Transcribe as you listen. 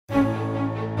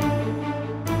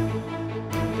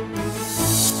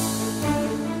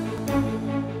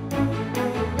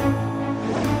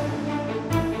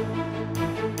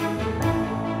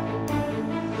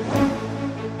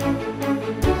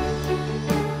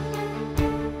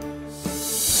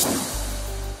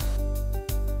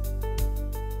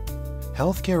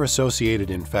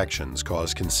Healthcare-associated infections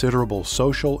cause considerable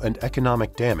social and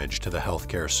economic damage to the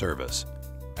healthcare service.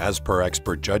 As per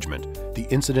expert judgment, the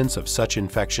incidence of such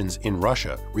infections in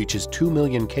Russia reaches 2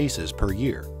 million cases per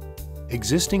year.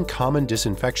 Existing common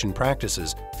disinfection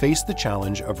practices face the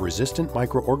challenge of resistant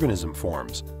microorganism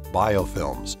forms,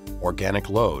 biofilms, organic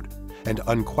load, and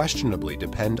unquestionably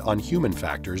depend on human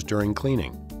factors during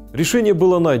cleaning.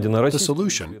 The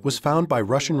solution was found by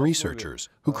Russian researchers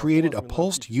who created a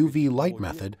pulsed UV light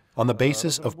method on the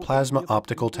basis of plasma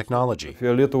optical technology.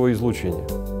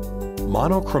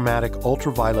 Monochromatic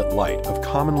ultraviolet light of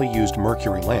commonly used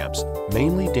mercury lamps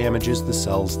mainly damages the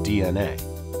cell's DNA,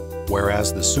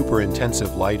 whereas the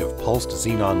superintensive light of pulsed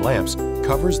xenon lamps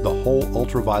covers the whole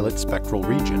ultraviolet spectral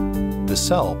region. The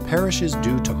cell perishes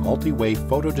due to multi-way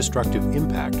photodestructive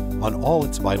impact on all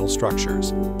its vital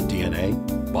structures: DNA,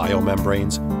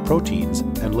 biomembranes, proteins,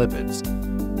 and lipids.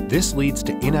 This leads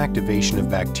to inactivation of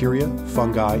bacteria,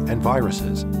 fungi, and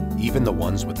viruses, even the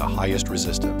ones with the highest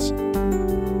resistance.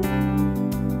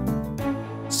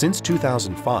 Since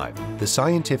 2005, the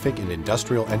scientific and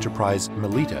industrial enterprise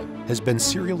Melitta has been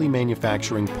serially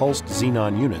manufacturing pulsed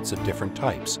xenon units of different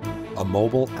types: a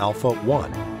mobile Alpha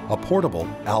 1, a portable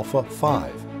Alpha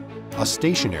 5, a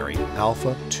stationary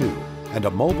Alpha 2, and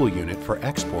a mobile unit for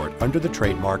export under the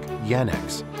trademark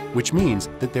Yannex, which means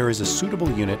that there is a suitable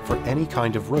unit for any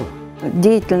kind of room.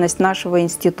 Деятельность нашего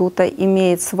института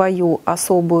имеет свою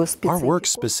особую специфику. Our work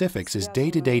specifics is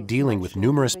day-to-day dealing with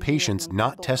numerous patients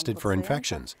not tested for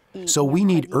infections, so we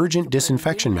need urgent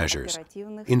disinfection measures.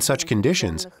 In such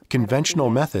conditions, conventional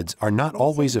methods are not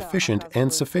always efficient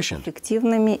and sufficient.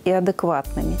 Эффективными и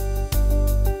адекватными.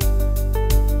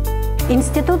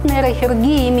 Институт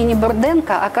нейрохирургии имени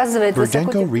Бурденко оказывает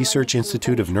Burdenko Research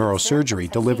Institute of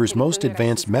Neurosurgery delivers most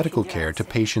advanced medical care to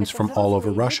patients from all over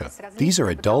Russia. These are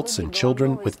adults and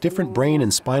children with different brain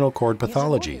and spinal cord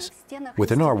pathologies.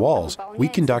 Within our walls, we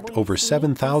conduct over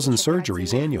 7,000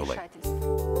 surgeries annually.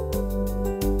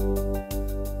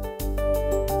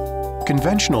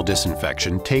 Conventional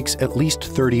disinfection takes at least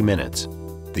 30 minutes.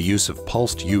 The use of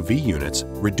pulsed UV units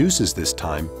reduces this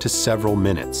time to several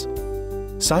minutes.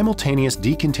 Simultaneous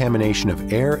decontamination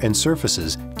of air and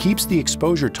surfaces keeps the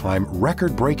exposure time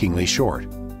record-breakingly short.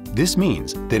 This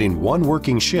means that in one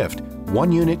working shift,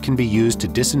 one unit can be used to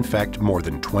disinfect more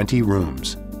than 20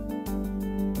 rooms.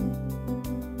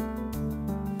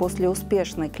 После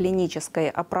успешной клинической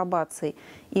апробации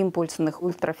импульсных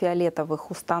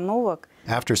ультрафиолетовых установок,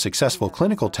 After successful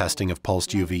clinical testing of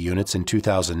pulsed UV units in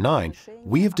 2009,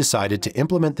 we have decided to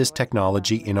implement this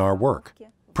technology in our work.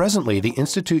 Presently, the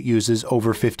Institute uses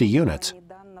over 50 units.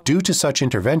 Due to such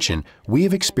intervention, we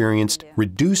have experienced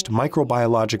reduced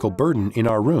microbiological burden in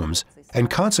our rooms and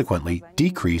consequently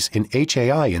decrease in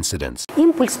HAI incidence.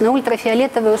 Импульсные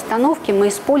ультрафиолетовые установки мы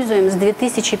используем с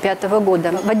 2005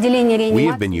 года. В отделении реанимации. We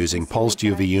have been using pulsed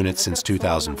UV units since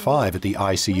 2005 at the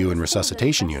ICU and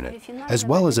resuscitation unit, as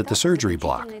well as at the surgery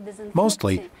block.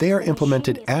 Mostly, they are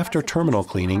implemented after terminal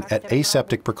cleaning at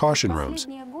aseptic precaution rooms.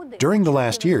 During the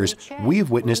last years, we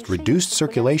have witnessed reduced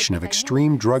circulation of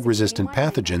extreme drug-resistant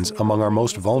pathogens among our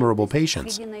most vulnerable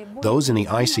patients, those in the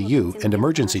ICU and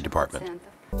emergency department.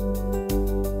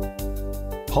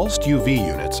 Pulsed UV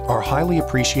units are highly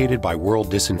appreciated by world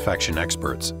disinfection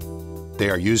experts. They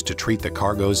are used to treat the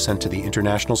cargoes sent to the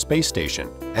International Space Station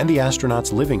and the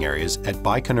astronauts' living areas at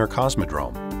Baikonur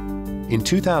Cosmodrome. In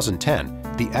 2010,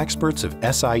 the experts of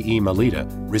SIE Melitta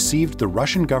received the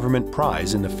Russian government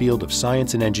prize in the field of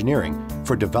science and engineering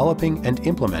for developing and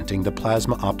implementing the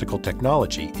plasma optical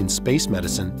technology in space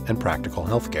medicine and practical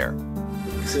healthcare.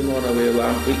 Xenoновые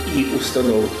лампы и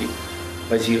установки,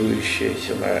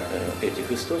 базирующиеся на этих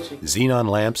источниках, Xenon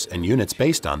lamps and units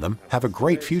based on them have a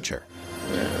great future.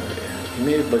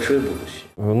 имеют большое будущее.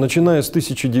 Since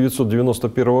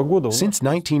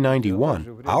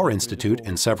 1991, our institute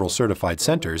and several certified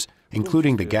centers,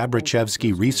 including the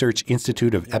Gabrichevsky Research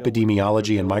Institute of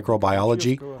Epidemiology and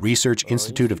Microbiology, Research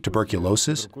Institute of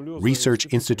Tuberculosis, Research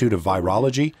Institute of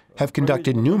Virology, have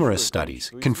conducted numerous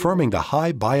studies confirming the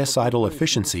high biocidal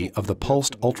efficiency of the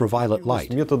pulsed ultraviolet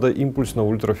light.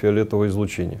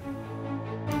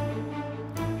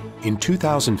 In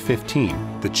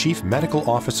 2015, the Chief Medical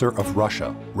Officer of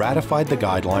Russia ratified the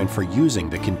guideline for using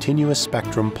the continuous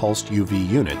spectrum pulsed UV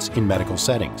units in medical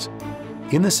settings.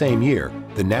 In the same year,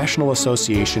 the National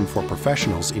Association for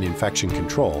Professionals in Infection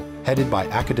Control, headed by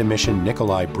academician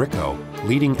Nikolai Bricko,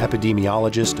 leading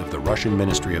epidemiologist of the Russian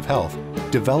Ministry of Health,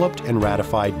 developed and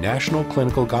ratified national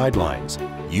clinical guidelines,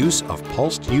 use of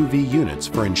pulsed UV units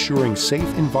for ensuring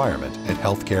safe environment at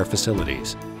healthcare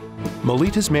facilities.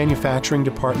 Melitta's manufacturing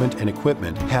department and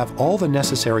equipment have all the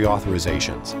necessary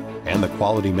authorizations, and the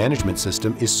quality management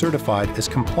system is certified as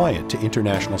compliant to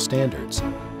international standards.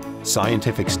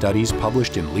 Scientific studies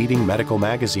published in leading medical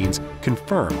magazines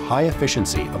confirm high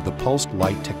efficiency of the pulsed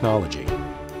light technology.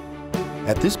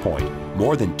 At this point,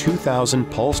 more than 2,000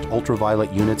 pulsed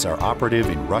ultraviolet units are operative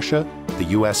in Russia, the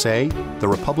USA, the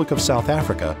Republic of South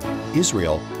Africa,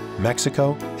 Israel,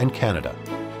 Mexico, and Canada.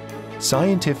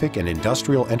 Scientific and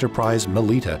industrial enterprise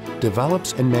Melitta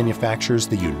develops and manufactures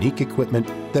the unique equipment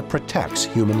that protects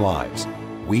human lives.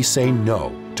 We say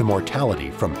no to mortality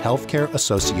from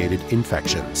healthcare-associated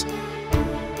infections.